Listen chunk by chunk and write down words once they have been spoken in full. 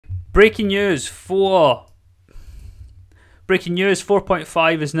Breaking news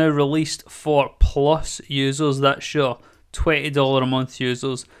 4.5 is now released for Plus users. That's your $20 a month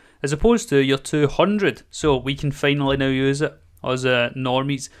users, as opposed to your $200. So we can finally now use it as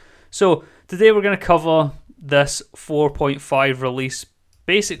normies. So today we're going to cover this 4.5 release,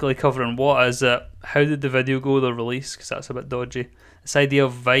 basically covering what is it, how did the video go, the release, because that's a bit dodgy, this idea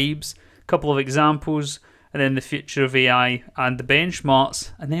of vibes, a couple of examples, and then the future of AI and the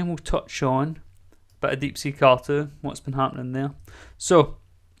benchmarks, and then we'll touch on a bit of DeepSeek R2, what's been happening there. So,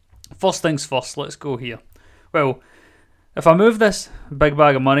 first things first, let's go here. Well, if I move this big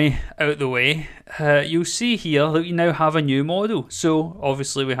bag of money out the way, you'll see here that we now have a new model. So,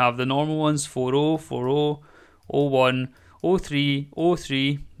 obviously we have the normal ones, 4.0, 4.0, 01, 03,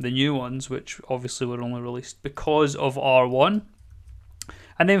 03, the new ones, which obviously were only released because of R1.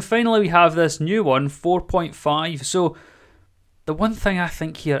 And then finally we have this new one, 4.5. So the one thing I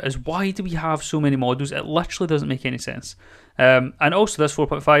think here is, why do we have so many models? It literally doesn't make any sense. And also this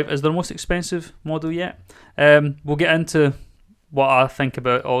 4.5 is the most expensive model yet. We'll get into what I think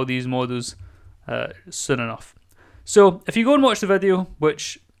about all these models soon enough. So if you go and watch the video,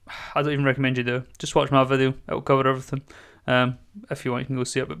 which I don't even recommend you do, just watch my video, it'll cover everything. If you want, you can go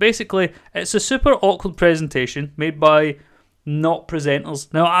see it. But basically, it's a super awkward presentation made by not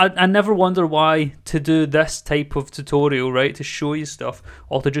presenters. Now, I never wonder why to do this type of tutorial, right, to show you stuff,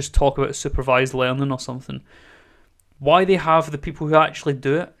 or to just talk about supervised learning or something. Why they have the people who actually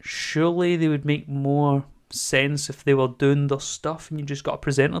do it? Surely they would make more sense if they were doing their stuff and you just got a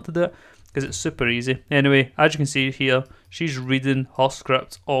presenter to do it, because it's super easy. Anyway, as you can see here, she's reading her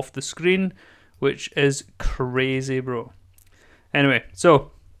script off the screen, which is crazy, bro. Anyway, so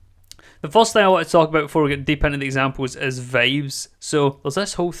the first thing I want to talk about before we get deep into the examples is vibes. So there's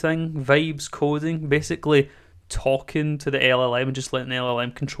this whole thing, vibes coding, basically talking to the LLM and just letting the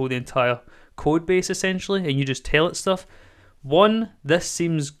LLM control the entire code base essentially, and you just tell it stuff. One, this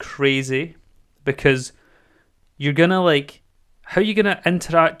seems crazy because you're gonna how are you gonna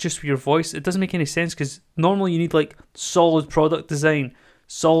interact just with your voice? It doesn't make any sense, because normally you need solid product design,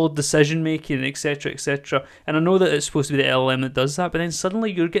 solid decision making, etc, etc. And I know that it's supposed to be the LLM that does that, but then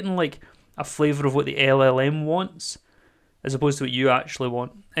suddenly you're getting a flavour of what the LLM wants as opposed to what you actually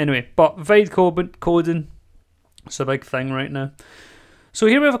want. Anyway, but vibe coding, it's a big thing right now. So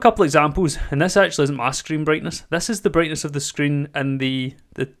here we have a couple examples, and this actually isn't my screen brightness. This is the brightness of the screen in the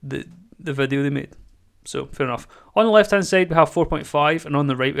video they made. So fair enough. On the left hand side we have 4.5, and on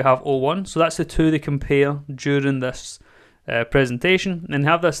the right we have 01. So that's the two they compare during this presentation. And then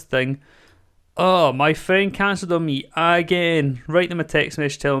have this thing, oh, my friend cancelled on me again, write them a text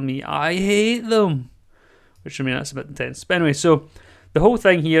message telling me I hate them, which, I mean, that's a bit intense. But anyway, so the whole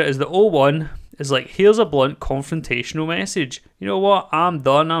thing here is the 01 is here's a blunt confrontational message. You know what, I'm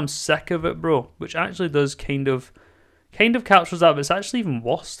done, I'm sick of it, bro. Which actually does kind of captures that, but it's actually even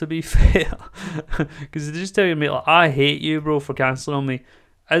worse, to be fair, because they just tell you, mate, I hate you, bro, for cancelling on me,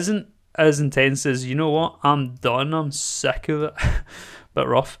 isn't as intense as, you know what, I'm done, I'm sick of it. Bit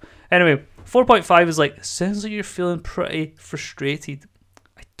rough. Anyway, 4.5 is sounds like you're feeling pretty frustrated.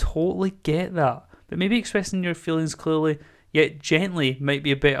 I totally get that, but maybe expressing your feelings clearly yet gently might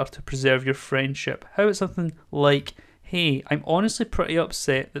be better to preserve your friendship. How about something like, hey, I'm honestly pretty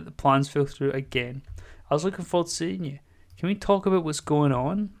upset that the plans fell through again. I was looking forward to seeing you. Can we talk about what's going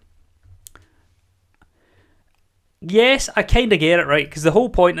on? Yes, I kind of get it, right? Because the whole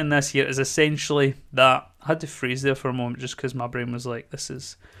point in this here is essentially that, I had to freeze there for a moment just because my brain was like, this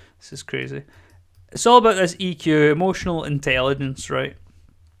is crazy. It's all about this EQ, emotional intelligence, right?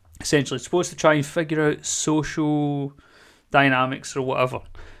 Essentially, it's supposed to try and figure out social dynamics or whatever.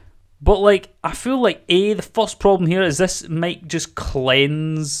 But I feel the first problem here is this might just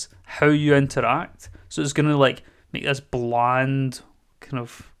cleanse how you interact. So it's gonna make this bland kind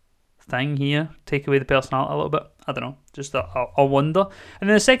of thing here, take away the personality a little bit. I don't know, just a wonder. And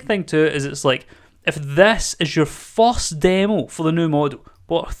then the second thing too is it's if this is your first demo for the new model,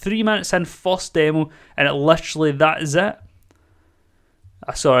 3 minutes in, first demo, and it literally that is it,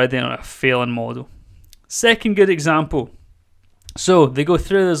 sorry, I didn't know, a failing model. Second good example. So they go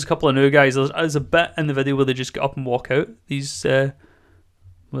through, there's a couple of new guys, there's a bit in the video where they just get up and walk out. These, where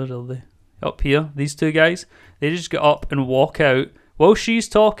are they? Up here, these two guys, they just get up and walk out while she's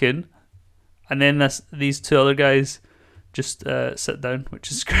talking, and then these two other guys just sit down, which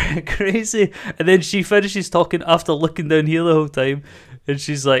is crazy. And then she finishes talking after looking down here the whole time, and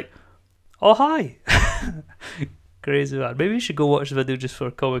she's like, oh hi. Crazy, man. Maybe you should go watch the video just for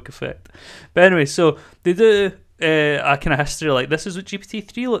comic effect. But anyway, so they do a kind of history this is what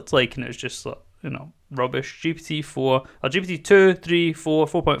GPT-3 looked like, and it's just rubbish. GPT-4 or GPT-2, 3, 4,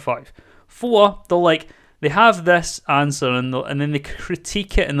 4.5. 4, they're like, they have this answer and then they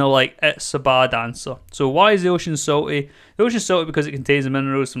critique it and they're like, it's a bad answer. So why is the ocean salty? The ocean's salty because it contains the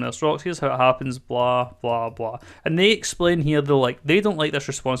minerals from Earth's rocks. Here's how it happens, blah, blah, blah. And they explain here, they're like, they don't like this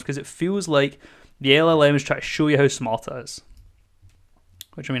response because it feels like the LLM is trying to show you how smart it is.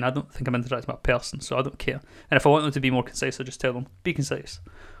 Which, I mean, I don't think I'm interacting with a person, so I don't care. And if I want them to be more concise, I just tell them, be concise.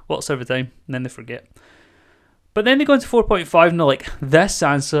 Lots every time, and then they forget. But then they go into 4.5 and they're like, this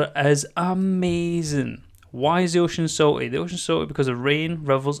answer is amazing. Why is the ocean salty? The ocean's salty because of rain,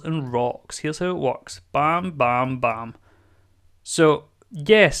 rivers, and rocks. Here's how it works. Bam, bam, bam. So,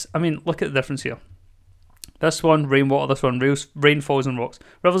 yes, I mean, look at the difference here. This one, rainwater, this one, rain falls on rocks.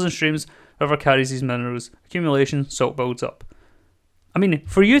 Rivers and streams, river carries these minerals. Accumulation, salt builds up. I mean,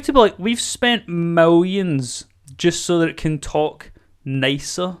 for you to be like, we've spent millions just so that it can talk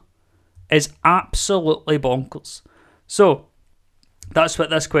nicer is absolutely bonkers. So, that's what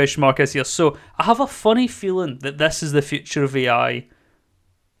this question mark is here. So, I have a funny feeling that this is the future of AI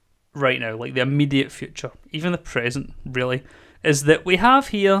right now, like the immediate future, even the present, really, is that we have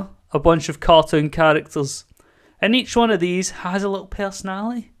here a bunch of cartoon characters, and each one of these has a little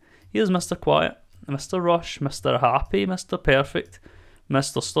personality. Here's Mr. Quiet, Mr. Rush, Mr. Happy, Mr. Perfect,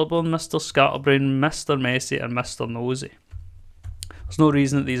 Mr. Stubborn, Mr. Scatterbrain, Mr. Messy, and Mr. Nosy. There's no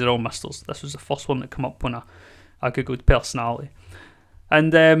reason that these are all Misters. This was the first one that came up when I googled personality.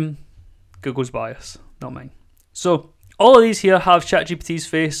 And Google's bias, not mine. So all of these here have ChatGPT's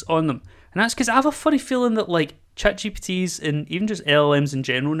face on them. And that's because I have a funny feeling that like ChatGPTs and even just LLMs in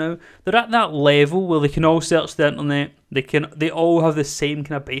general now, they're at that level where they can all search the internet. They all have the same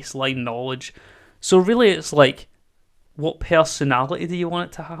kind of baseline knowledge. So really it's like, what personality do you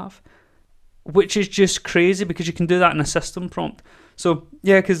want it to have? Which is just crazy because you can do that in a system prompt. So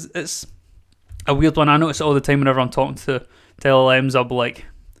yeah, because it's a weird one. I notice it all the time whenever I'm talking to LLMs. I'll be like,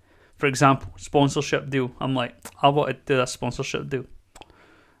 for example, sponsorship deal. I'm like, I want to do that sponsorship deal.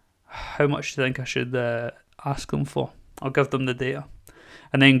 How much do you think I should ask them for? I'll give them the data.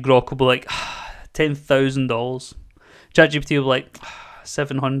 And then Grok will be like, $10,000. ChatGPT will be like,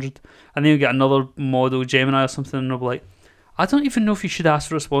 700. And then you get another model, Gemini or something, and they'll be like, I don't even know if you should ask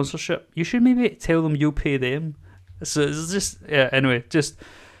for a sponsorship. You should maybe tell them you'll pay them. So it's just, yeah, anyway, just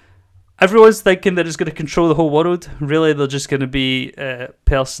everyone's thinking that it's going to control the whole world. Really, they're just going to be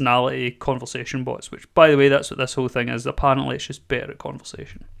personality conversation bots, which, by the way, that's what this whole thing is. Apparently, it's just better at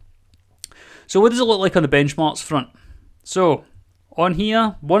conversation. So what does it look like on the benchmarks front? So on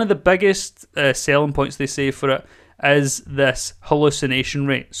here, one of the biggest selling points they say for it is this hallucination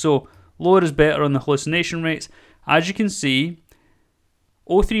rate. So lower is better on the hallucination rates. As you can see,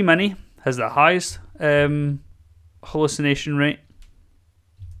 O3 Mini has the highest hallucination rate.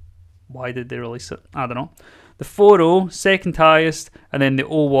 Why did they release it? I don't know. The 4.0, second highest, and then the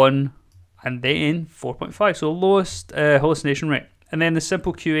 0.1, and then 4.5. So lowest hallucination rate. And then the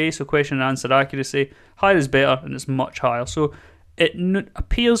simple QA, so question and answer accuracy, higher is better, and it's much higher. So it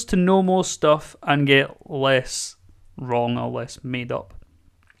appears to know more stuff and get less wrong or less made up,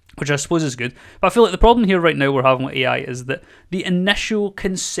 which I suppose is good. But I feel like the problem here right now we're having with AI is that the initial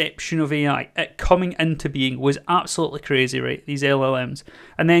conception of AI, it coming into being, was absolutely crazy, right? These LLMs.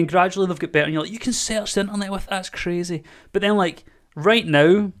 And then gradually they've got better, and you're like, you can search the internet with that's crazy. But then like, right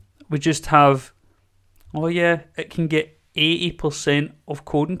now, we just have, oh yeah, it can get 80% of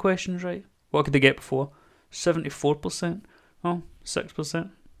coding questions right. What could they get before? 74%? Oh, 6%.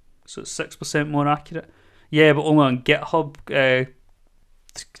 So it's 6% more accurate. Yeah, but only on GitHub,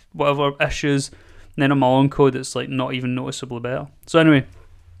 whatever issues, and then on my own code it's like not even noticeably better. So anyway,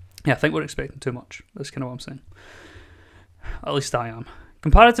 yeah, I think we're expecting too much. That's kind of what I'm saying. At least I am.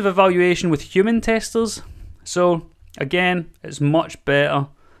 Comparative evaluation with human testers. So again, it's much better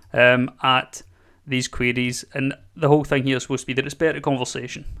at these queries, and the whole thing here is supposed to be that it's better at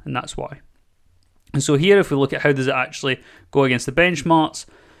conversation, and that's why. And so here, if we look at how does it actually go against the benchmarks,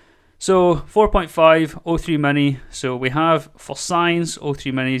 so 4.5, O3 Mini, so we have for science,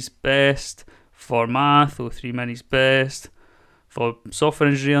 O3 Mini's best, for math, O3 Mini's best, for software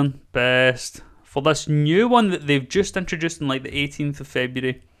engineering, best, for this new one that they've just introduced on like the 18th of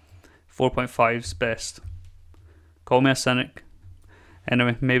February, 4.5's best. Call me a cynic.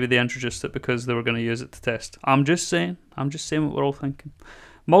 Anyway, maybe they introduced it because they were going to use it to test. I'm just saying what we're all thinking.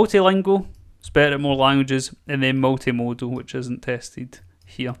 Multilingual, it's better at more languages, and then multimodal, which isn't tested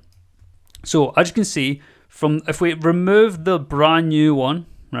here. So as you can see, from if we remove the brand new one,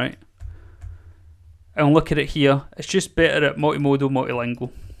 right, and look at it here, it's just better at multimodal,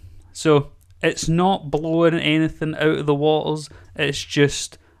 multilingual. So it's not blowing anything out of the waters. It's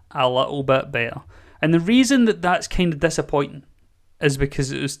just a little bit better. And the reason that that's kind of disappointing is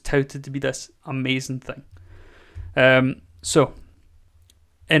because it was touted to be this amazing thing. So,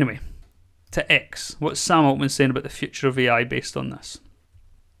 anyway, to X, what's Sam Altman saying about the future of AI based on this?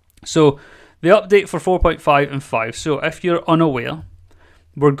 So, the update for 4.5 and 5. So, if you're unaware,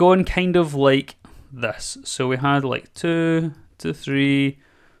 we're going kind of like this. So, we had like 2 to 3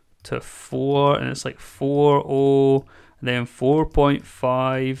 to 4, and it's like 4.0, and then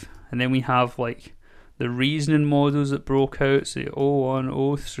 4.5, and then we have like the reasoning models that broke out, so 0.1,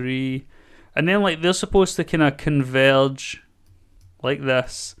 0.3, and then like they're supposed to kind of converge like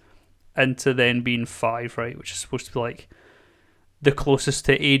this into then being 5, right, which is supposed to be like the closest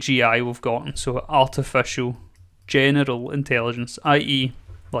to AGI we've gotten, so artificial general intelligence, i.e.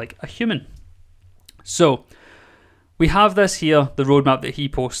 like a human. So we have this here, the roadmap that he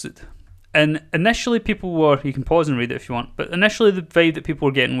posted. And initially people were, you can pause and read it if you want, but initially the vibe that people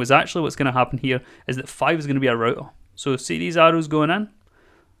were getting was actually what's going to happen here is that 5 is going to be a router. So see these arrows going in?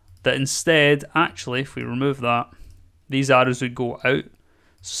 That instead, actually, if we remove that, these arrows would go out,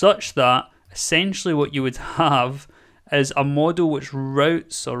 such that essentially what you would have is a model which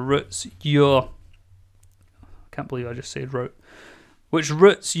routes your, I can't believe I just said route, which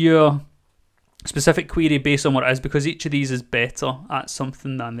routes your specific query based on what it is, because each of these is better at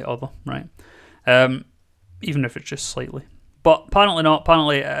something than the other, right? Even if it's just slightly. But apparently not.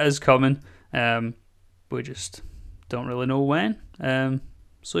 Apparently it is coming. We just don't really know when.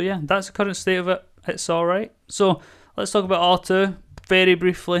 So yeah, that's the current state of it. It's alright. So let's talk about R2 very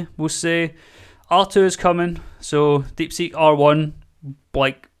briefly. We'll say R2 is coming. So DeepSeek R1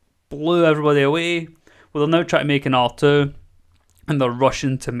 like blew everybody away. Well, they're now trying to make an R2 and they're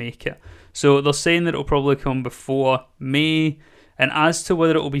rushing to make it. So they're saying that it'll probably come before May, and as to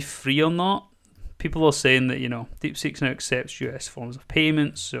whether it will be free or not, people are saying that, you know, DeepSeek now accepts US forms of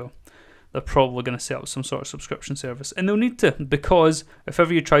payment, so they're probably going to set up some sort of subscription service. And they'll need to, because if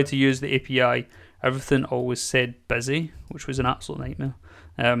ever you try to use the API, everything always said busy, which was an absolute nightmare.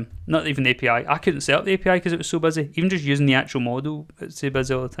 Not even the API. I couldn't set up the API because it was so busy. Even just using the actual model, it'd say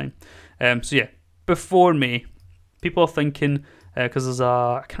busy all the time. So yeah, before May, people are thinking, because there's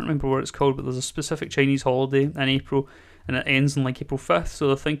I can't remember what it's called, but there's a specific Chinese holiday in April, and it ends on like April 5th, so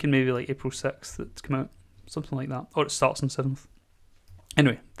they're thinking maybe like April 6th it's come out, something like that, or it starts on 7th.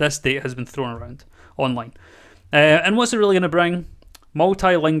 Anyway, this date has been thrown around online. And what's it really going to bring?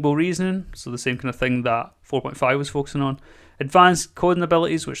 Multilingual reasoning, so the same kind of thing that 4.5 was focusing on, advanced coding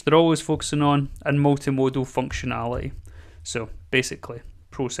abilities, which they're always focusing on, and multimodal functionality. So basically,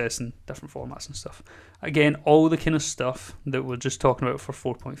 processing different formats and stuff. Again, all the kind of stuff that we're just talking about for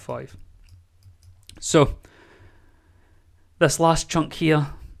 4.5. So, this last chunk here,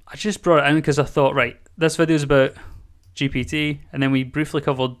 I just brought it in because I thought, right, this video is about GPT, and then we briefly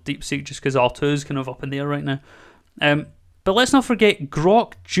covered DeepSeek just because R2 is kind of up in the air right now. But let's not forget,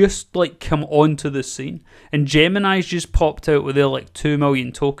 Grok just like come onto the scene, and Gemini's just popped out with their like 2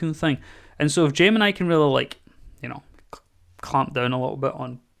 million token thing. And so if Gemini can really like, you know, clamp down a little bit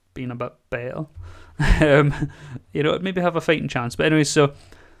on being a bit better, you know, maybe have a fighting chance. But anyway, so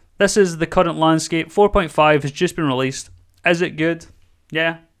this is the current landscape. 4.5 has just been released. Is it good?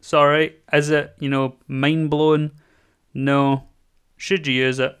 Yeah, it's alright. Is it, you know, mind-blowing? No. Should you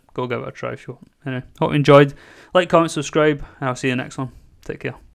use it? Go give it a try if you want. Anyway, hope you enjoyed. Like, comment, subscribe, and I'll see you next one. Take care.